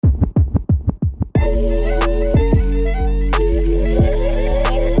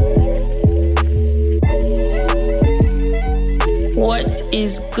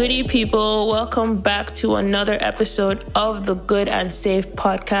is goody, people? Welcome back to another episode of the Good and Safe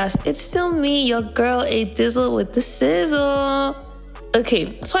podcast. It's still me, your girl, A Dizzle with the sizzle.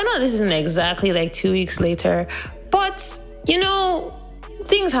 Okay, so I know this isn't exactly like 2 weeks later, but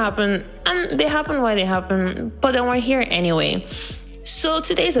things happen, and they happen why they happen, but then we're here anyway. So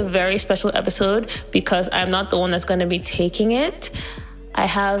today's a very special episode because I'm not the one that's going to be taking it. I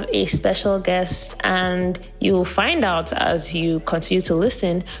have a special guest, and you'll find out as you continue to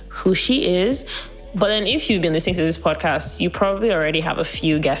listen who she is. But then if you've been listening to this podcast, you probably already have a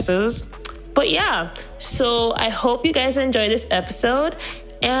few guesses. But yeah, so I hope you guys enjoy this episode,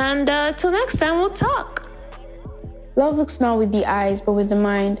 and till next time, we'll talk. Love looks not with the eyes, but with the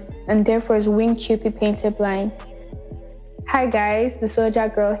mind, and therefore is when Cupid painted blind. Hi guys, the Soldier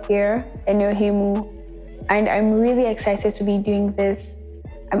Girl here, Enyohemu, and I'm really excited to be doing this.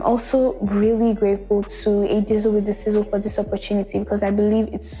 I'm also really grateful to A Dizzle with the Sizzle for this opportunity because I believe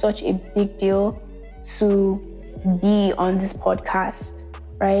it's such a big deal to be on this podcast,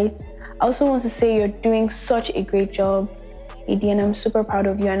 right? I also want to say you're doing such a great job, AD, and I'm super proud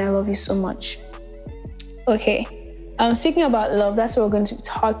of you and I love you so much. Okay, speaking about love, that's what we're going to be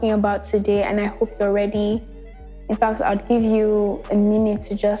talking about today, and I hope you're ready. In fact, I'll give you a minute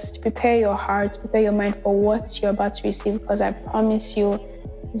to just prepare your heart, prepare your mind for what you're about to receive, because I promise you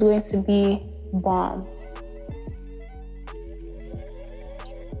it's going to be bomb.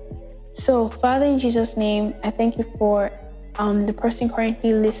 So, Father, in Jesus' name, I thank you for the person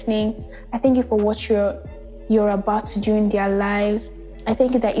currently listening. I thank you for what you're about to do in their lives. I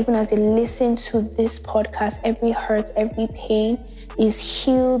thank you that even as they listen to this podcast, every hurt, every pain is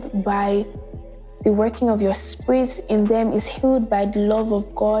healed by the working of your Spirit in them, is healed by the love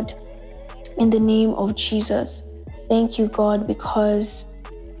of God in the name of Jesus. Thank you, God, because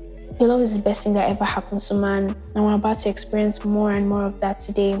your love is the best thing that ever happened to man. And we're about to experience more and more of that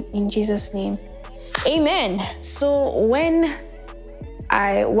today in Jesus' name. Amen. So while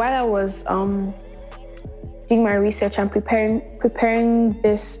I was doing my research and preparing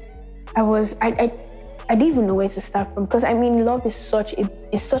this, I didn't even know where to start from, because love is such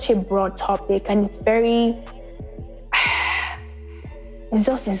a broad topic, and it's very it's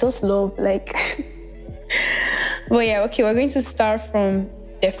just love, like. But yeah, okay, we're going to start from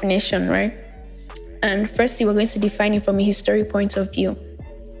definition, right? And firstly, we're going to define it from a historic point of view.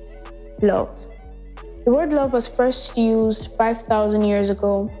 Love. The word love was first used 5,000 years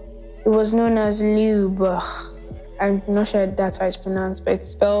ago. It was known as Liebe. I'm not sure that's how it's pronounced, but it's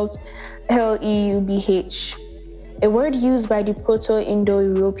spelled Leubh. A word used by the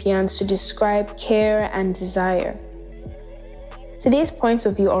Proto-Indo-Europeans to describe care and desire. Today's point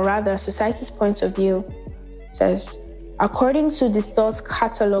of view, or rather society's point of view, says, according to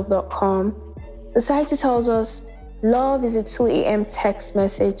thethoughtscatalog.com, society tells us love is a 2 a.m. text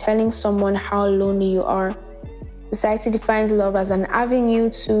message telling someone how lonely you are. Society defines love as an avenue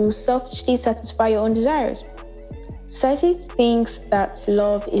to selfishly satisfy your own desires. Society thinks that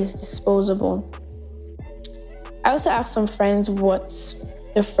love is disposable. I also asked some friends what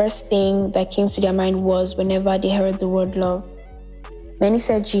the first thing that came to their mind was whenever they heard the word love. Many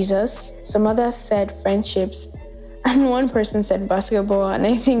said Jesus, some others said friendships, and one person said basketball, and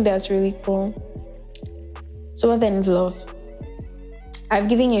I think that's really cool. So what then is love? I've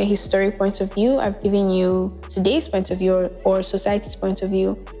given you a historic point of view, I've given you today's point of view or society's point of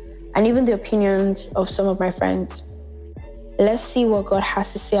view, and even the opinions of some of my friends. Let's see what God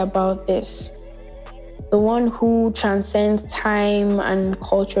has to say about this. The one who transcends time and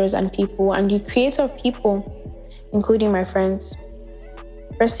cultures and people, and the creator of people, including my friends.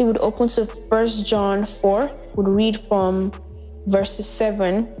 Firstly, we'd open to 1 John 4. We'd read from verses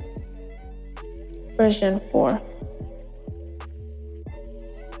 7. 1 John 4.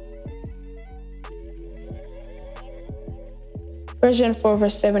 First John 4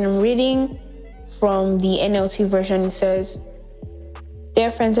 verse 7, I'm reading from the NLT version. It says,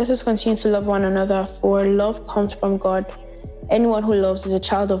 "Dear friends, let us continue to love one another, for love comes from God. Anyone who loves is a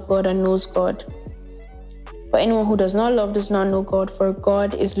child of God and knows God. But anyone who does not love does not know God, for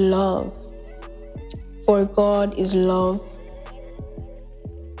God is love." For God is love.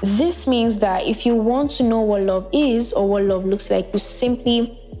 This means that if you want to know what love is or what love looks like, you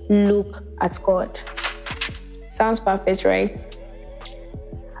simply look at God. Sounds perfect, right?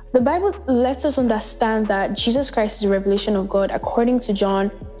 The Bible lets us understand that Jesus Christ is the revelation of God according to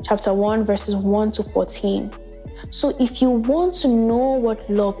John chapter 1, verses 1 to 14. So if you want to know what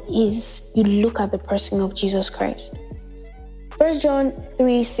love is, you look at the person of Jesus Christ. 1 John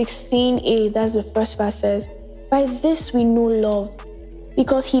 3:16a, that's the first verse, says, "By this we know love,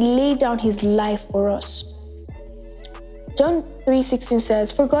 because he laid down his life for us." John 3:16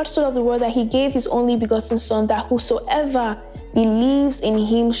 says, "For God so loved the world that he gave his only begotten Son, that whosoever believes in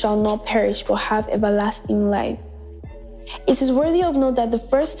him shall not perish but have everlasting life." It is worthy of note that the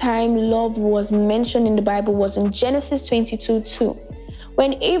first time love was mentioned in the Bible was in Genesis 22:2,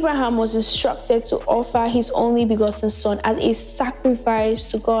 when Abraham was instructed to offer his only begotten son as a sacrifice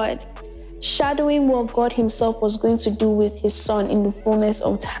to God, shadowing what God himself was going to do with his son in the fullness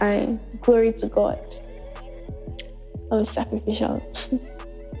of time. Glory to God. That was sacrificial.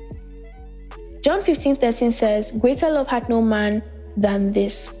 John 15:13 says, "Greater love hath no man than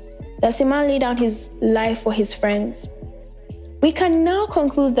this, that a man lay down his life for his friends." We can now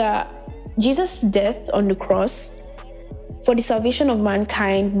conclude that Jesus' death on the cross for the salvation of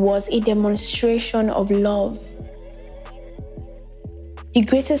mankind was a demonstration of love, the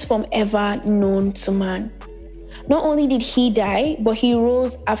greatest form ever known to man. Not only did he die, but he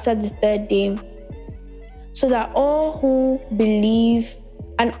rose after the third day, so that all who believe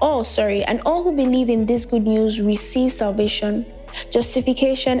in this good news receive salvation,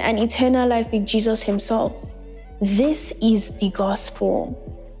 justification, and eternal life with Jesus himself. This is the gospel.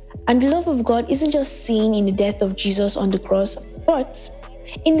 And the love of God isn't just seen in the death of Jesus on the cross, but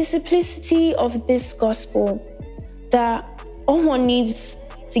in the simplicity of this gospel, that all one needs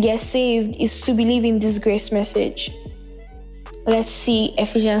to get saved is to believe in this grace message. Let's see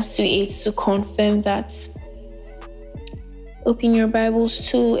Ephesians 2:8 to confirm that. Open your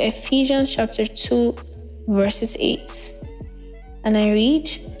Bibles to Ephesians chapter 2, verses 8. And I read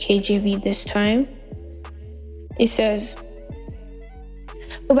KJV this time. It says,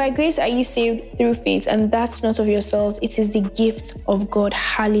 "For by grace are ye saved through faith, and that's not of yourselves, it is the gift of God."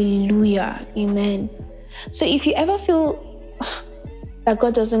 Hallelujah. Amen. So if you ever feel that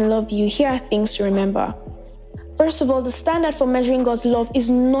God doesn't love you, here are things to remember. First of all, the standard for measuring God's love is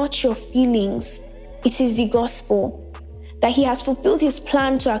not your feelings. It is the gospel. That he has fulfilled his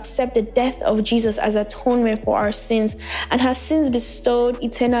plan to accept the death of Jesus as atonement for our sins, and has since bestowed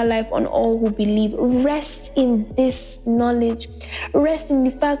eternal life on all who believe. Rest in this knowledge. Rest in the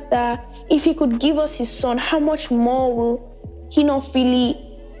fact that if he could give us his son, how much more will he not freely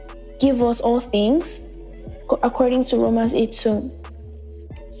give us all things? According to Romans 8:2.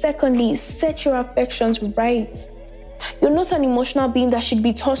 Secondly, set your affections right. You're not an emotional being that should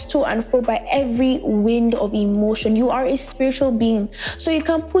be tossed to and fro by every wind of emotion. You are a spiritual being. So you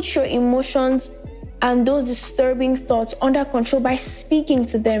can put your emotions and those disturbing thoughts under control by speaking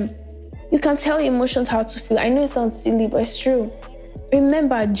to them. You can tell your emotions how to feel. I know it sounds silly, but it's true.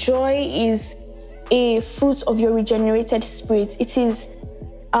 Remember, joy is a fruit of your regenerated spirit. It is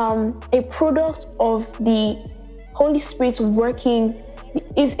a product of the Holy Spirit working.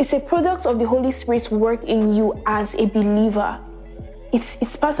 It's a product of the Holy Spirit's work in you as a believer.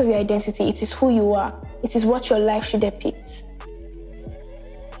 It's part of your identity. It is who you are. It is what your life should depict.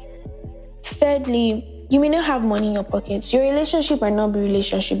 Thirdly, you may not have money in your pockets. Your relationship might not be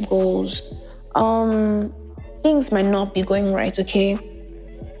relationship goals. Things might not be going right, okay?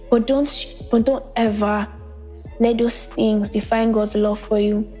 But don't ever let those things define God's love for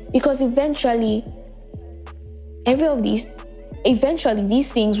you, because eventually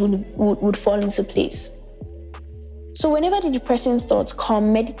these things would fall into place. So whenever the depressing thoughts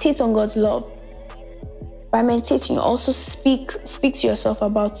come, meditate on God's love. By meditating, you also speak to yourself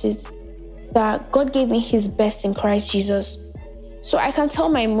about it, that God gave me his best in Christ Jesus, so I can tell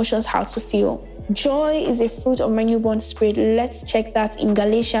my emotions how to feel. Joy is a fruit of my newborn spirit. Let's check that in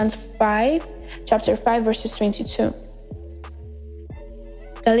Galatians 5, chapter 5, verses 22.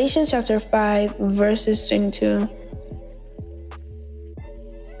 Galatians chapter 5, verses 22.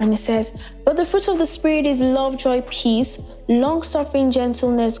 And it says, "But the fruit of the Spirit is love, joy, peace, long-suffering,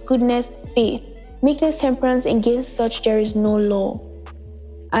 gentleness, goodness, faith, meekness, temperance. Against such there is no law."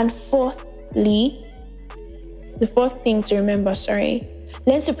 And fourthly, the fourth thing to remember,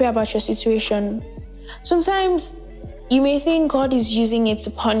 learn to pray about your situation. Sometimes you may think God is using it to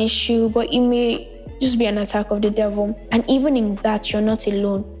punish you, but it may just be an attack of the devil. And even in that, you're not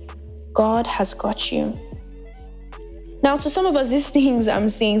alone. God has got you. Now, to some of us, these things I'm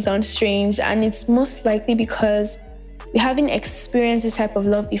saying sound strange, and it's most likely because we haven't experienced this type of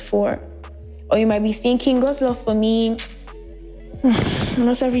love before. Or you might be thinking, God's love for me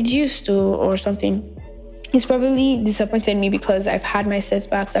must have reduced to, or something. He's probably disappointed me because I've had my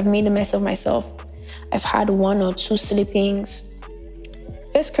setbacks, I've made a mess of myself, I've had 1 or 2 sleepings.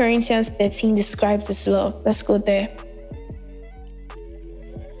 1 Corinthians 13 describes this love. Let's go there.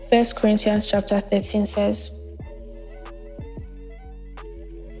 1 Corinthians chapter 13 says,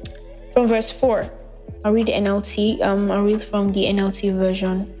 from verse 4, I'll read the NLT. I'll read from the NLT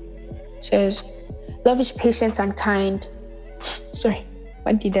version. It says, "Love is patient and kind. Sorry,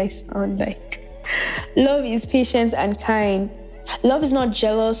 what did I sound like? Love is patient and kind. Love is not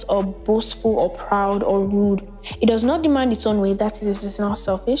jealous or boastful or proud or rude. It does not demand its own way. That is, it is not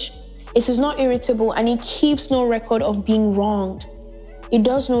selfish. It is not irritable, and it keeps no record of being wronged. It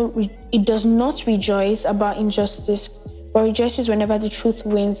does not rejoice about injustice, but rejoices whenever the truth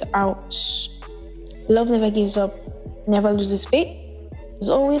wins out. Love never gives up, never loses faith, is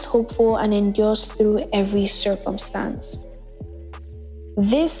always hopeful, and endures through every circumstance.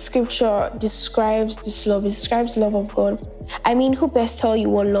 This scripture describes this love. It describes the love of God. I mean, who best tell you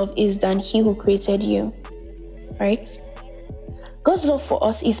what love is than He who created you, right? God's love for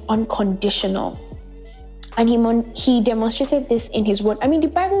us is unconditional. And he demonstrated this in His word. I mean, the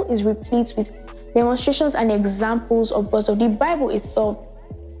Bible is replete with demonstrations and examples of God's love. The Bible itself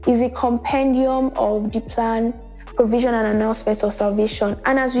is a compendium of the plan, provision, and announcement of salvation.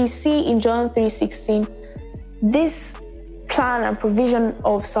 And as we see in John 3:16, this plan and provision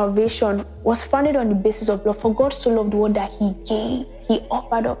of salvation was founded on the basis of love. For God so loved the world that He gave. He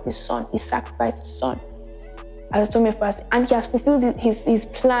offered up His Son. He sacrificed His Son. As I told me first, and He has fulfilled his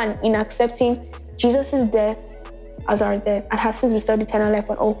plan in accepting Jesus' death as our death, and has since bestowed eternal life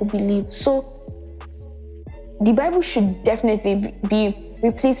on all who believe. So the Bible should definitely be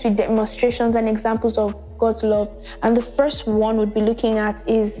replete with demonstrations and examples of God's love. And the first one we'd be looking at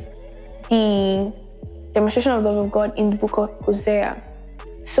is the demonstration of the love of God in the book of Hosea.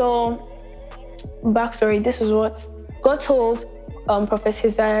 So, backstory, this is what God told Prophet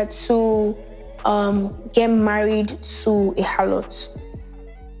Hosea to get married to a harlot,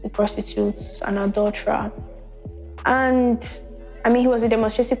 a prostitute, an adulterer. And I mean, he was a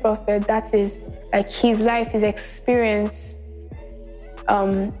demonstrative prophet. That is, like, his life, his experience,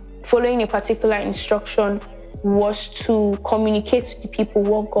 following a particular instruction was to communicate to the people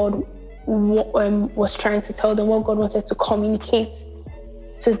what God was trying to tell them, what God wanted to communicate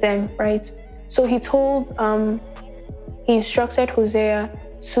to them, right? So he instructed Hosea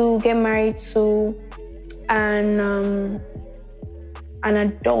to get married to an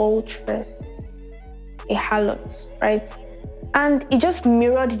adulteress, a harlot, right? And it just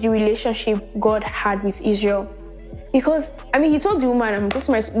mirrored the relationship God had with Israel. Because, I mean, he told the woman, I'm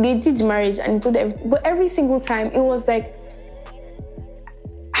getting married. They did the marriage and he told everything. But every single time, it was like,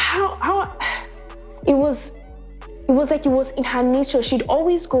 it was like it was in her nature. She'd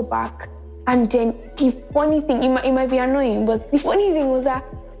always go back. And then the funny thing, it might be annoying, but the funny thing was that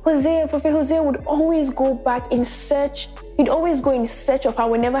Prophet Hosea would always go back in search. He'd always go in search of her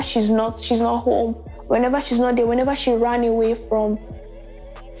whenever she's not home, whenever she's not there, whenever she ran away from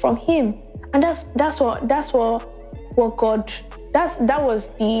him. And that was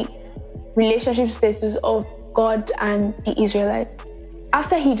the relationship status of God and the Israelites.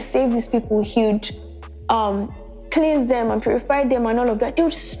 After he'd saved these people, he'd cleanse them and purify them and all of that, they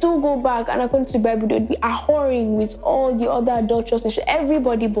would still go back, and according to the Bible, they would be whoring with all the other adulterous nations,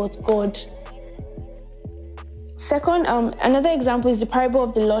 everybody but God. Second, another example is the parable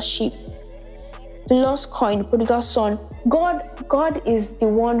of the lost sheep, the lost coin, the prodigal son. God is the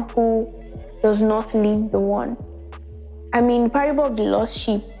one who does not leave the one. I mean, the parable of the lost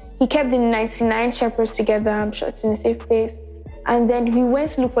sheep, he kept the 99 shepherds together. I'm sure it's in a safe place. And then he went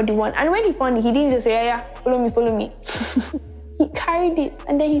to look for the one. And when he found it, he didn't just say, yeah, follow me. He carried it.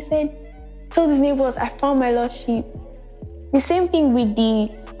 And then he told his neighbors, I found my lost sheep. The same thing with the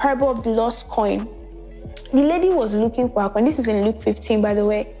parable of the lost coin. The lady was looking for her coin. This is in Luke 15, by the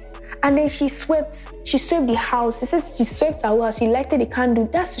way. And then she swept the house. It says she swept her house. She lighted a candle.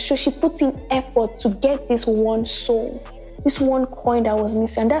 That's to show she put in effort to get this one soul, this one coin that was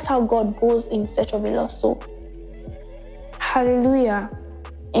missing. And that's how God goes in search of a lost soul. Hallelujah.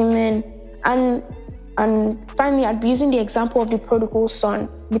 Amen. And finally, I'd be using the example of the prodigal son,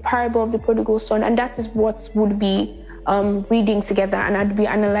 the parable of the prodigal son, and that is what would be reading together, and I'd be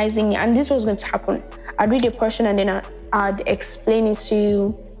analyzing it. And this was going to happen. I'd read a portion and then I'd explain it to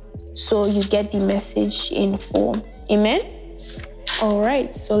you so you get the message in full. Amen? All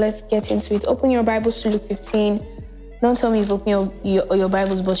right, so let's get into it. Open your Bibles to Luke 15. Don't tell me you've opened your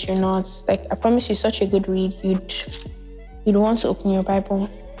Bibles, but you're not. Like, I promise you, such a good read. You'd want to open your Bible.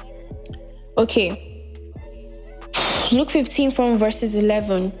 Okay. Luke 15 from verses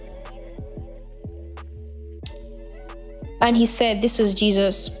 11. And he said, this was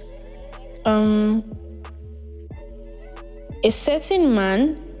Jesus. A certain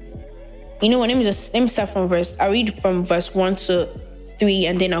man, let me start from I'll read from verse 1 to 3,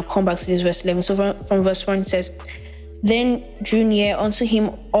 and then I'll come back to this verse 11. So from verse 1 it says, then drew near unto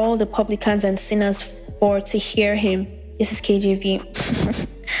him all the publicans and sinners for to hear him. This is KJV.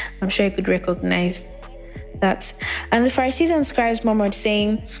 I'm sure you could recognize that. And the Pharisees and scribes murmured,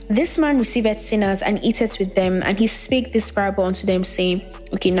 saying, This man receiveth sinners and eateth with them. And he spake this parable unto them, saying,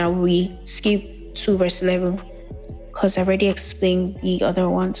 okay, now we skip to verse 11, because I've already explained the other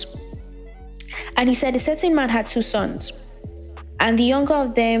ones. And he said, A certain man had 2 sons. And the younger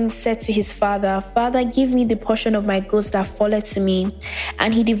of them said to his father, Father, give me the portion of my goods that falleth to me.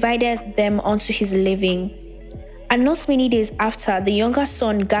 And he divided them unto his living. And not many days after, the younger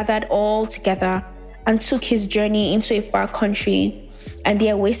son gathered all together and took his journey into a far country, and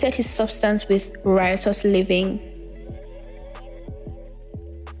there wasted his substance with riotous living.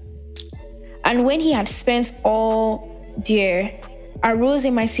 And when he had spent all there, arose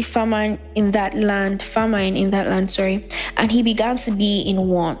a mighty famine in that land, and he began to be in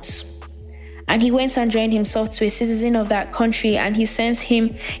want. And he went and joined himself to a citizen of that country, and he sent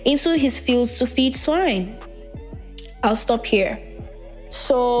him into his fields to feed swine. I'll stop here.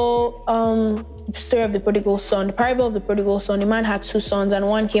 So, story of the prodigal son, the parable of the prodigal son. The man had 2 sons, and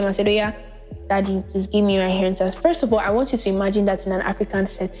one came and said, oh yeah, Daddy, please give me your inheritance. First of all, I want you to imagine that in an African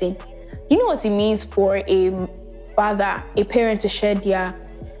setting. You know what it means for a father, a parent to share their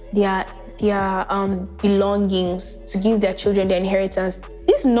belongings, to give their children their inheritance.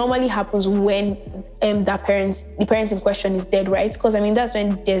 This normally happens when the parent in question is dead, right? Because that's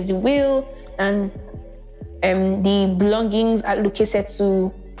when there's the will and the belongings are allocated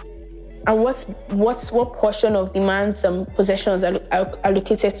to, and what portion of the man's possessions are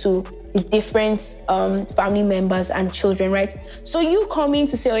allocated to the different family members and children, right? So you coming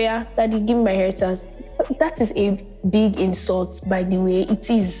to say, oh yeah, Daddy, give me my inheritance. That is a big insult, by the way. It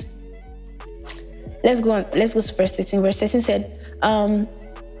is. Let's go on. Let's go to verse 13. Verse 13 said, and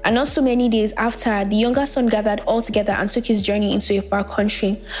not so many days after, the younger son gathered all together and took his journey into a far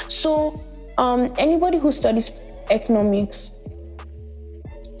country. So, anybody who studies economics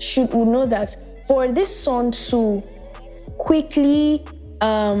would know that for this son to quickly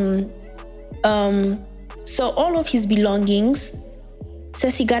sell all of his belongings,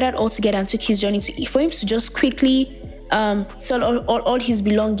 says he gathered all together and took his journey for him to just quickly sell all his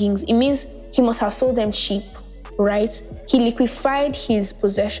belongings. It means he must have sold them cheap, right? He liquefied his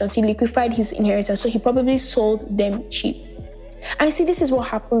possessions, he liquefied his inheritance, so he probably sold them cheap. And see, this is what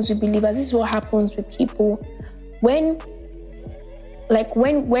happens with believers. This is what happens with people when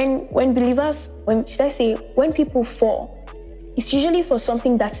believers, when people fall, it's usually for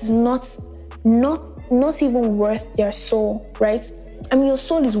something that is not even worth their soul, right? Your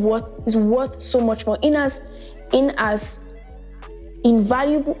soul is worth so much more. As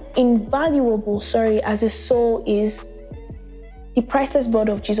invaluable, as a soul is, the priceless blood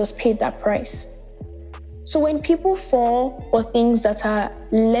of Jesus paid that price. So when people fall for things that are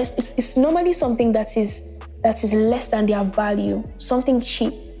less, it's normally something that is less than their value, something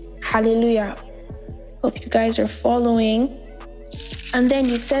cheap. Hallelujah. Hope you guys are following. And then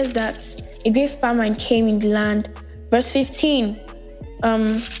he says that a great famine came in the land. Verse 15.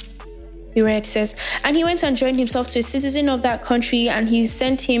 It says, and he went and joined himself to a citizen of that country, and he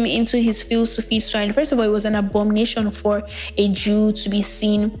sent him into his fields to feed swine. First of all, it was an abomination for a Jew to be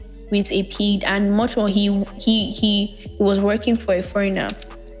seen with a pig, and much more he was working for a foreigner.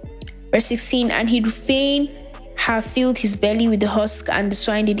 Verse 16, and he'd fain have filled his belly with the husk, and the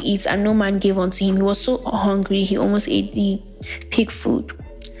swine did eat, and no man gave unto him. He was so hungry, he almost ate the pig food.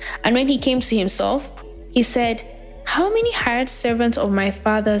 And when he came to himself, he said, how many hired servants of my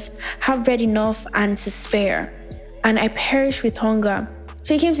father's have bread enough and to spare, and I perish with hunger?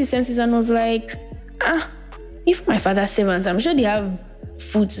 So he came to his senses and was like, if my father's servants, I'm sure they have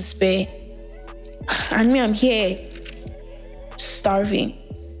food to spare, and me, I'm here starving.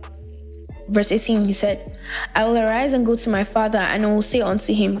 Verse 18, he said, I will arise and go to my father, and I will say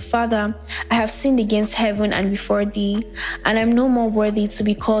unto him, Father, I have sinned against heaven and before thee, and I am no more worthy to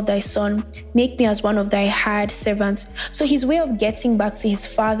be called thy son. Make me as one of thy hired servants. So his way of getting back to his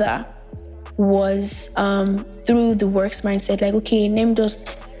father was through the works mindset. Like, okay, I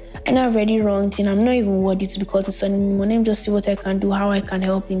know I've already wronged him. I'm not even worthy to be called the son anymore. Let me just see what I can do, how I can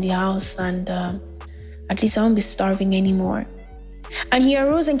help in the house, and at least I won't be starving anymore. And he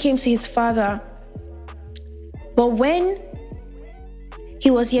arose and came to his father. But when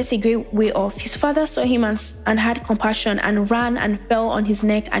he was yet a great way off, his father saw him and had compassion, and ran and fell on his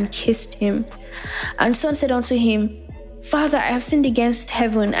neck and kissed him. And son said unto him, Father, I have sinned against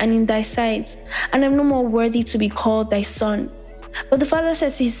heaven and in thy sight, and am no more worthy to be called thy son. But the father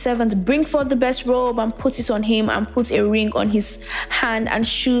said to his servant, Bring forth the best robe and put it on him, and put a ring on his hand and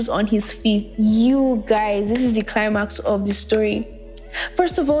shoes on his feet. You guys, this is the climax of the story.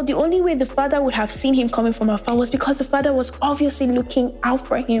 First of all, the only way the father would have seen him coming from afar was because the father was obviously looking out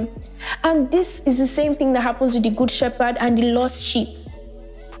for him. And this is the same thing that happens with the good shepherd and the lost sheep.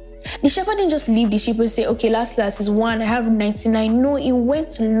 The shepherd didn't just leave the sheep and say, okay, last is one, I have 99. No, he went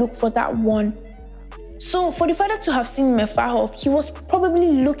to look for that one. So for the father to have seen him afar off, he was probably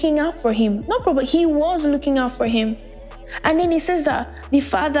looking out for him. Not probably, he was looking out for him. And then he says that the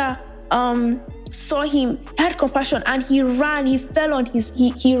father saw him, had compassion, and he ran. He fell on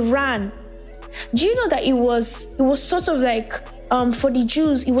he ran. Do you know that it was sort of like for the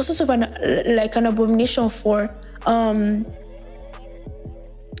Jews, it was sort of an abomination for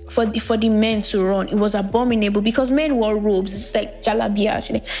the men to run. It was abominable because men wore robes. It's like jalabia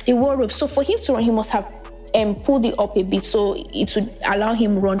actually. They wore robes. So for him to run, he must have pulled it up a bit so it would allow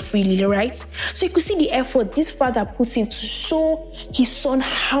him run freely, right? So you could see the effort this father puts in to show his son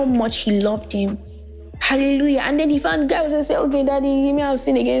how much he loved him. Hallelujah. And then he found guy was going to say, okay, daddy, you may have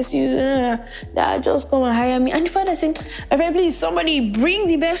sinned against you. Dad, just come and hire me. And the father said, please, somebody bring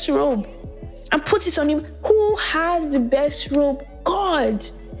the best robe and put it on him. Who has the best robe? God.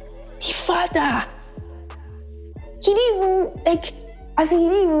 The father. He didn't even, he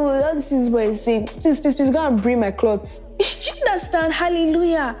didn't even, all these things were saying, please, go and bring my clothes. Do you understand?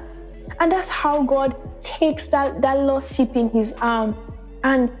 Hallelujah. And that's how God takes that lost sheep in his arm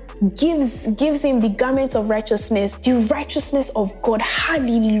and gives him the garment of righteousness, the righteousness of God.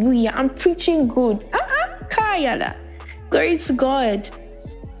 Hallelujah. I'm preaching good. Kayala. Glory to God.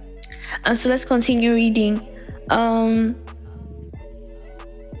 And so let's continue reading.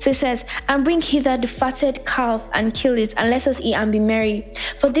 So it says, and bring hither the fatted calf and kill it, and let us eat and be merry.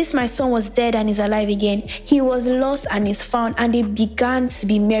 For this my son was dead and is alive again. He was lost and is found, and they began to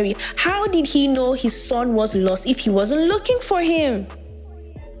be merry. How did he know his son was lost if he wasn't looking for him?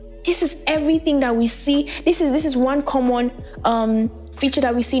 This is everything that we see. This is one common feature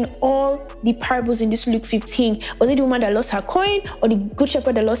that we see in all the parables in this Luke 15. Was it the woman that lost her coin, or the good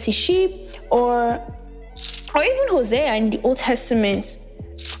shepherd that lost his sheep, or even Hosea in the Old Testament?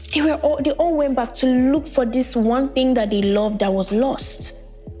 They all went back to look for this one thing that they loved that was lost.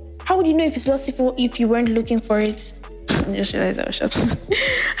 How would you know if it's lost if you weren't looking for it? I just realized I was shut.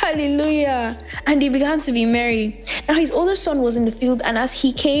 Hallelujah. And they began to be merry. Now his older son was in the field, and as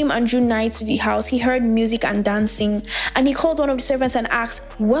he came and drew nigh to the house, he heard music and dancing. And he called one of the servants and asked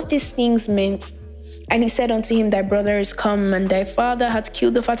what these things meant. And he said unto him, thy brother is come, and thy father hath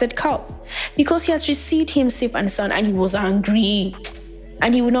killed the fatted calf, because he hath received him safe and sound. And he was angry,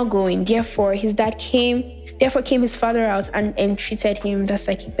 and he would not go in. Therefore came his father out and entreated him. That's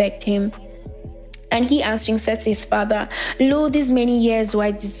like he begged him. And he answering said to his father, lo, these many years do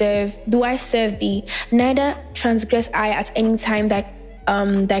I serve thee, neither transgress I at any time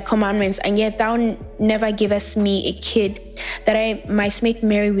thy commandments, and yet thou never givest me a kid, that I might make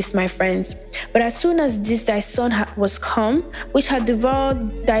merry with my friends. But as soon as this thy son was come, which had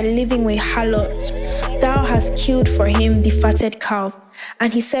devoured thy living with harlots, thou hast killed for him the fatted calf.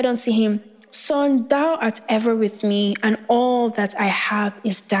 And he said unto him, son, thou art ever with me, and all that I have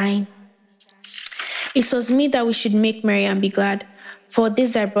is thine. It was meet that we should make merry and be glad. For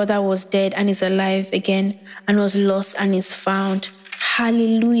this thy brother was dead and is alive again, and was lost and is found.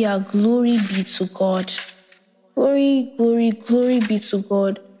 Hallelujah. Glory be to God. Glory be to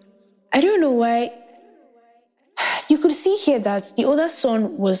God. I don't know why. You could see here that the older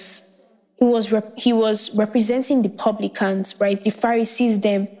son was representing the publicans, right? The Pharisees,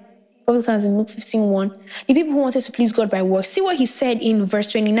 publicans in Luke 15:1. The people who wanted to please God by works. See what he said in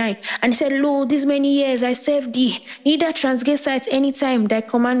verse 29. And he said, lo, these many years I served thee, neither transgress I at any time thy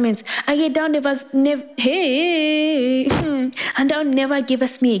commandments, and yet thou never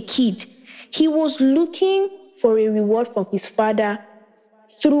gavest me a kid. He was looking for a reward from his father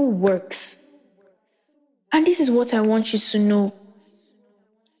through works. And this is what I want you to know.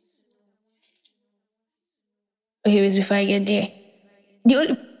 Okay, wait, before I get there.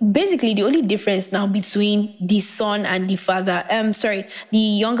 The only difference now between the son and the father, the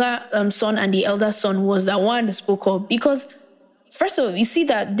younger son and the elder son was that one that spoke up. Because first of all, you see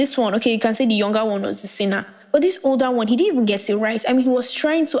that this one, okay, you can say the younger one was the sinner, but this older one, he didn't even get it right. I mean, he was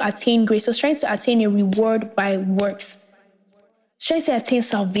trying to attain grace, he was trying to attain a reward by works. He's trying to attain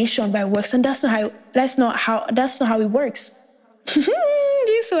salvation by works, and that's not how it works. This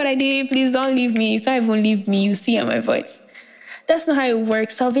is what I did. Please don't leave me. You can't even leave me. You see my voice. That's not how it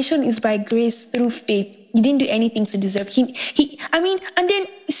works. Salvation is by grace through faith. He didn't do anything to deserve. And then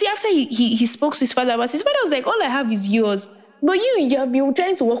see, after he spoke to his father about it, his father was like, all I have is yours. But you're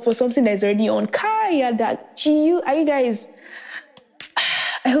trying to work for something that's already on. Are you guys?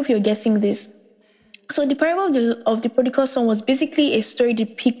 I hope you're getting this. So the parable of the prodigal son was basically a story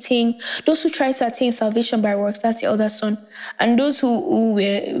depicting those who try to attain salvation by works, that's the elder son, and those who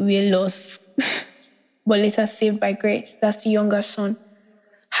were lost but later saved by grace, that's the younger son.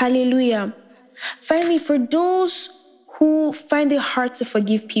 Hallelujah. Finally, for those who find it hard to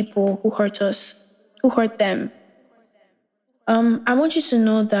forgive people who hurt us, who hurt them, I want you to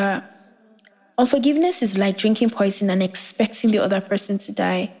know that unforgiveness is like drinking poison and expecting the other person to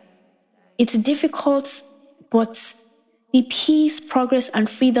die. It's difficult, but the peace, progress, and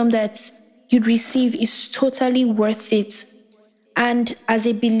freedom that you'd receive is totally worth it. And as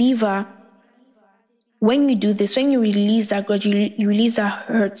a believer, when you do this, when you release that grudge, you release that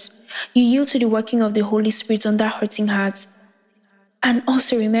hurt, you yield to the working of the Holy Spirit on that hurting heart. And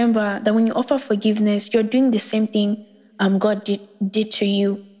also remember that when you offer forgiveness, you're doing the same thing God did to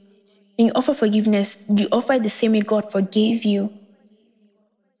you. When you offer forgiveness, you offer the same way God forgave you.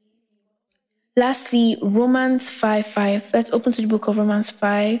 Lastly, Romans 5:5. Let's open to the book of Romans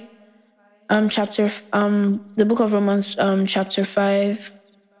 5, the book of Romans, chapter 5,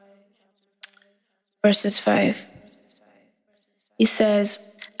 verses 5. It says,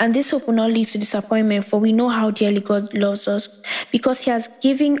 "And this hope will not lead to disappointment, for we know how dearly God loves us, because He has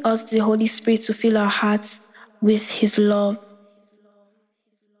given us the Holy Spirit to fill our hearts with His love."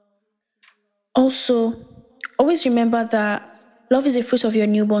 Also, always remember that love is a fruit of your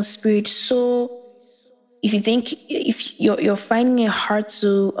newborn spirit. So if you're finding it hard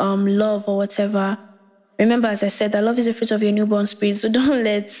to love or whatever, remember, as I said, that love is a fruit of your newborn spirit. So don't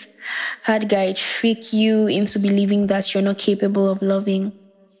let hard guy trick you into believing that you're not capable of loving.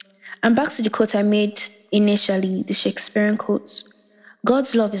 And back to the quote I made initially, the Shakespearean quote.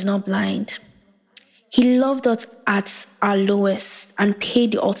 God's love is not blind. He loved us at our lowest and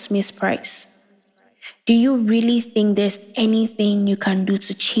paid the ultimate price. Do you really think there's anything you can do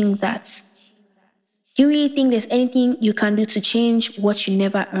to change that? Do you really think there's anything you can do to change what you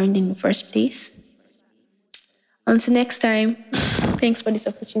never earned in the first place? Until next time, thanks for this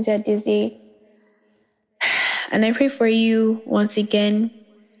opportunity at this day. And I pray for you once again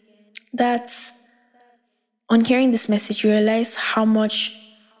that on hearing this message, you realize how much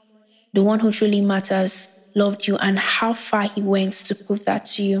the one who truly matters loved you and how far he went to prove that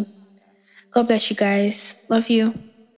to you. God bless you guys. Love you.